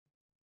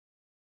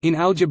In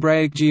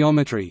algebraic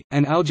geometry,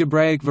 an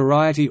algebraic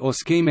variety or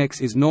scheme X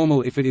is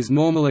normal if it is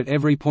normal at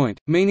every point,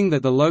 meaning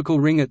that the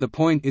local ring at the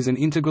point is an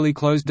integrally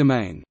closed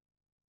domain.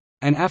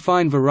 An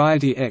affine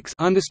variety X,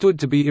 understood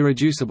to be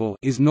irreducible,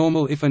 is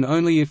normal if and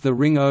only if the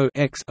ring O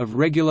X of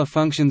regular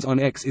functions on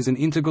X is an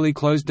integrally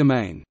closed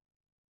domain.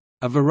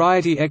 A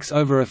variety X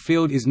over a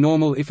field is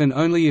normal if and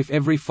only if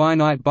every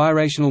finite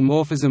birational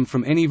morphism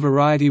from any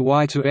variety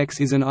Y to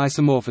X is an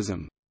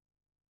isomorphism.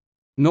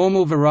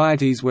 Normal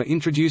varieties were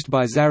introduced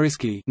by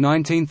Zariski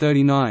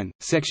 1939,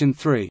 Section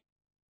 3.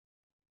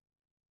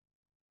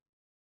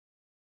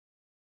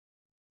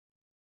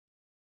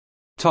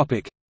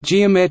 Topic: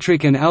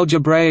 Geometric and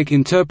algebraic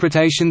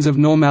interpretations of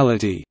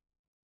normality.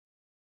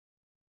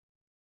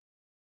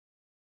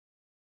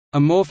 A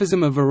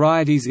morphism of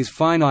varieties is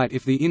finite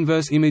if the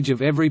inverse image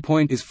of every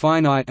point is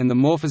finite and the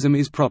morphism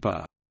is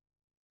proper.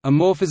 A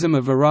morphism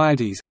of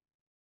varieties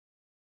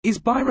is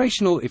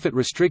birational if it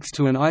restricts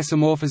to an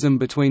isomorphism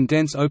between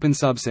dense open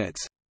subsets.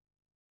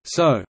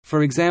 So,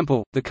 for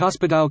example, the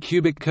cuspidal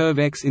cubic curve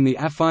X in the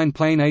affine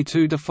plane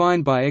A2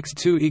 defined by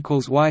X2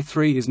 equals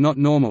Y3 is not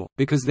normal,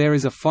 because there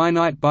is a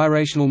finite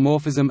birational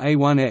morphism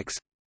A1X,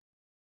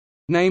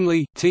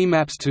 namely, T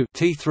maps to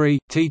T3,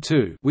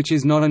 T2, which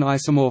is not an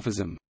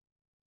isomorphism.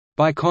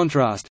 By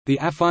contrast, the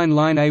affine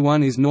line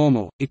A1 is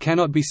normal, it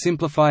cannot be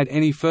simplified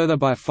any further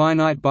by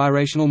finite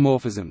birational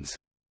morphisms.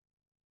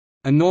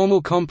 A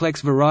normal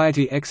complex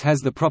variety X has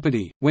the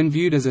property, when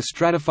viewed as a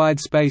stratified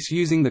space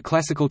using the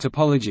classical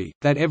topology,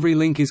 that every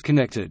link is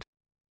connected.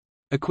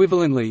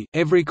 Equivalently,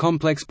 every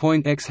complex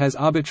point X has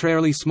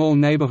arbitrarily small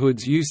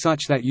neighborhoods U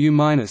such that U-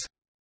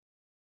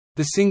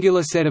 the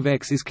singular set of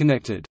X is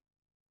connected.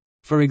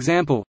 For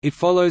example, it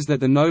follows that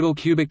the nodal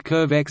cubic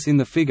curve X in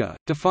the figure,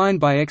 defined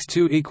by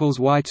X2 equals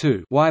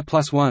Y2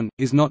 Y+1,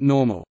 is not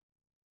normal.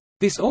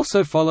 This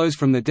also follows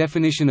from the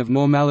definition of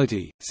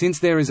normality, since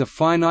there is a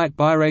finite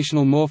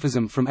birational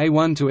morphism from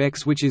A1 to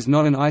X which is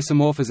not an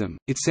isomorphism,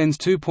 it sends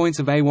 2 points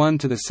of A1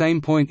 to the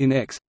same point in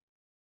X.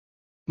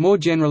 More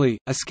generally,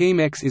 a scheme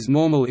X is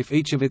normal if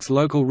each of its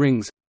local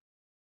rings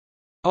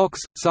OX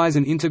size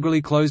an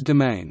integrally closed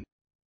domain.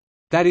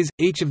 That is,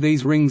 each of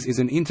these rings is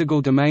an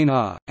integral domain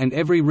R, and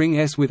every ring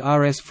S with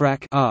Rs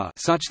frac R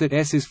such that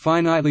S is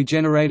finitely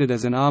generated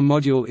as an R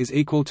module is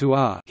equal to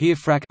R. Here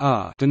frac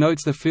R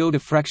denotes the field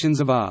of fractions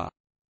of R.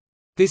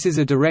 This is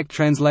a direct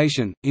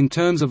translation, in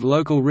terms of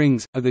local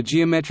rings, of the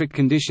geometric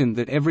condition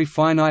that every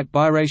finite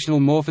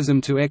birational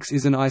morphism to X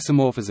is an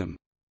isomorphism.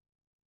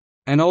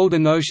 An older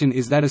notion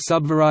is that a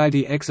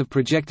subvariety X of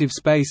projective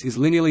space is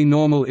linearly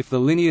normal if the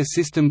linear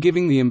system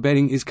giving the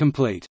embedding is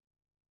complete.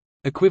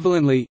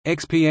 Equivalently,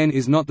 xPn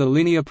is not the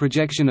linear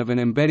projection of an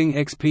embedding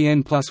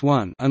xPn plus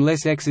 1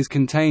 unless X is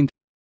contained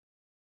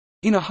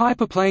in a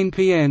hyperplane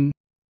Pn.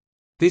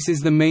 This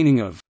is the meaning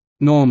of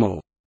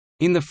normal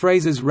in the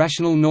phrases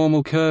rational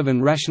normal curve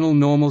and rational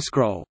normal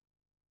scroll.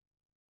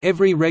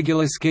 Every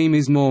regular scheme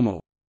is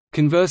normal.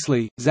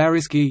 Conversely,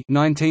 Zariski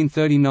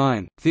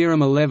 1939,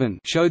 Theorem 11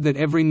 showed that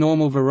every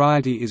normal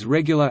variety is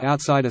regular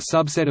outside a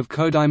subset of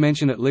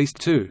codimension at least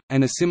 2,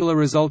 and a similar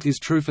result is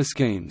true for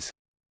schemes.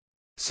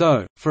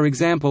 So, for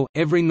example,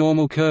 every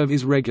normal curve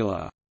is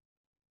regular.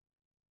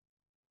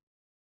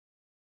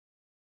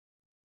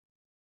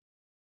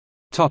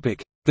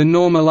 The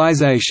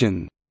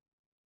normalization.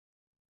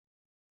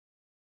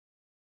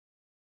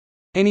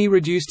 Any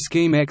reduced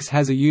scheme X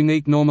has a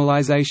unique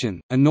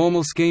normalization, a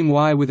normal scheme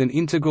Y with an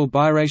integral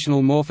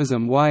birational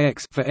morphism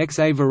Yx for X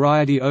a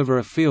variety over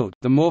a field.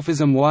 The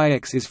morphism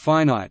Yx is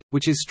finite,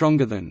 which is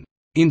stronger than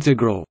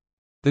integral.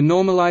 The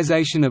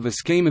normalization of a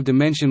scheme of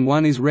dimension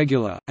 1 is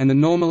regular, and the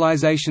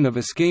normalization of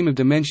a scheme of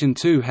dimension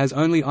 2 has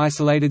only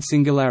isolated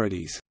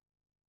singularities.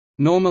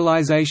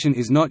 Normalization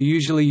is not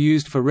usually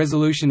used for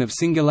resolution of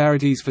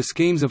singularities for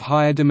schemes of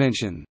higher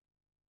dimension.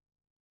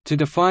 To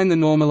define the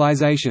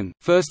normalization,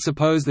 first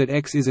suppose that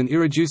X is an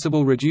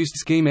irreducible reduced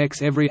scheme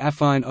X. Every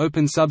affine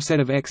open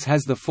subset of X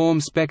has the form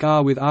spec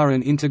R with R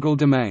an integral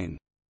domain.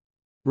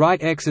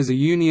 Write X as a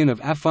union of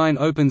affine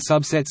open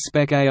subsets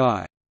spec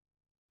AI.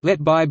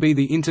 Let bi be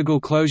the integral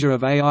closure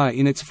of AI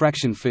in its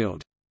fraction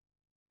field.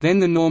 Then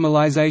the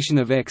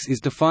normalization of X is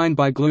defined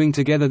by gluing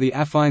together the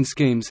affine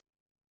schemes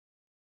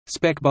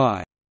spec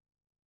bi.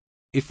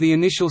 If the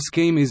initial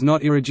scheme is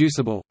not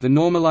irreducible, the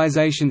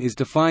normalization is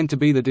defined to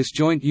be the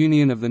disjoint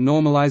union of the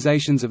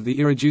normalizations of the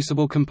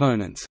irreducible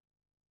components.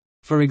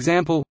 For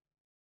example,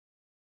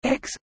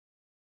 X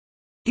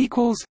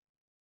equals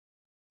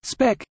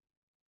spec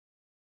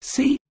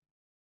C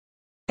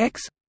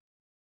X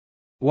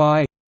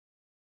Y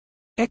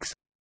X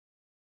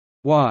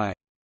Y.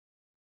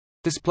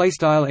 Display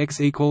style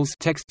X equals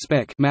text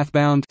spec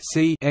mathbound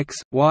C X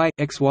Y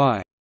X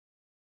Y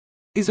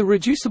is a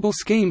reducible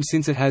scheme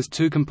since it has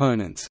two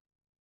components.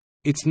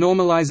 Its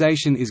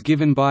normalization is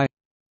given by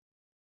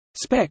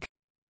spec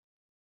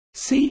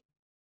C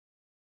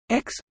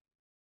X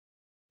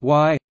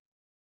Y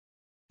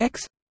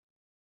X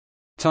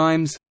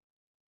times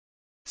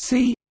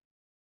C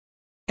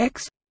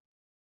X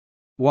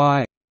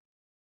Y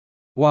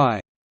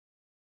Y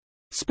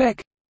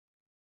spec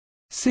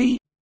C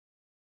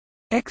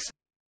x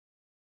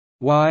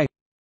y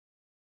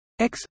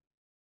x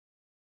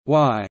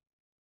y.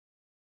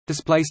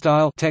 Display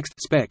style text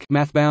spec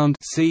mathbound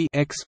c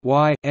x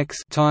y x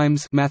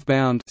times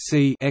mathbound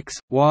c x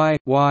y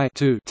y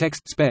to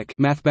text spec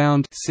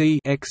mathbound c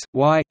x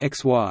y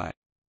x y.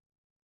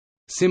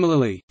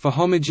 Similarly, for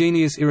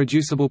homogeneous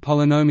irreducible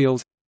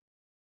polynomials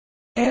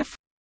f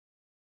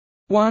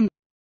 1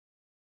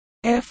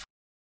 f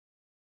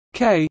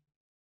k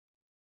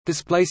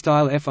display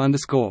style f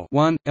underscore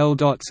 1 l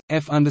dots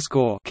f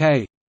underscore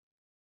k.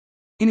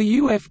 In a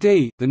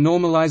UFD, the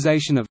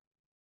normalization of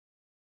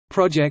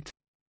project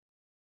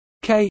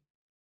k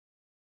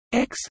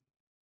x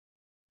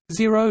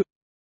 0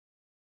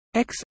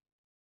 x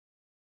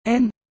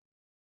n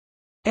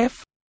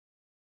f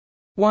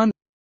 1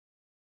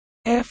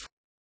 f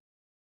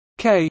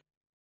k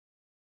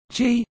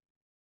g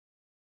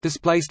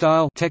display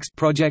style text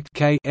project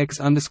k x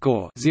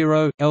underscore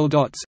 0 l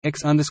dots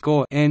x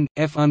underscore n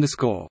f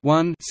underscore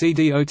 1 c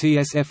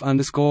dots f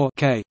underscore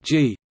k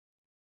g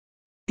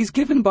is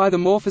given by the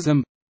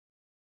morphism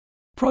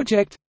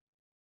project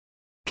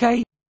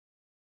k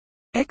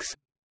x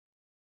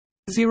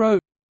 0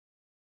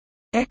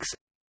 x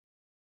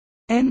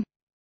n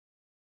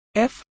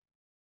f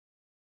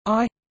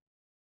I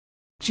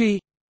g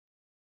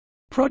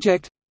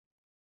project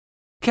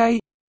k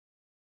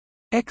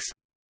x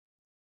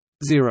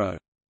 0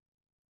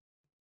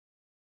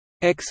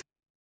 x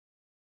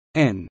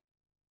n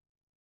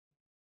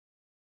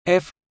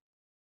f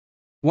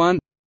 1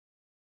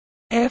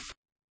 f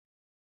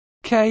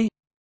k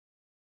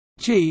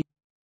g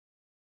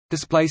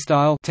display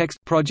style text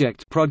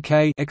project prod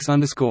k x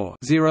underscore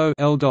 0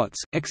 l dots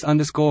x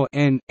underscore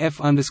n f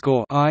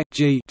underscore I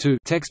g to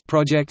text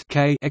project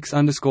k x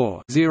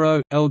underscore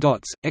 0 l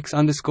dots x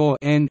underscore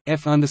n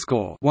f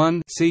underscore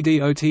 1 c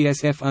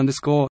dots f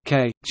underscore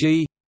k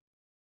g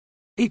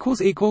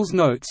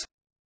Notes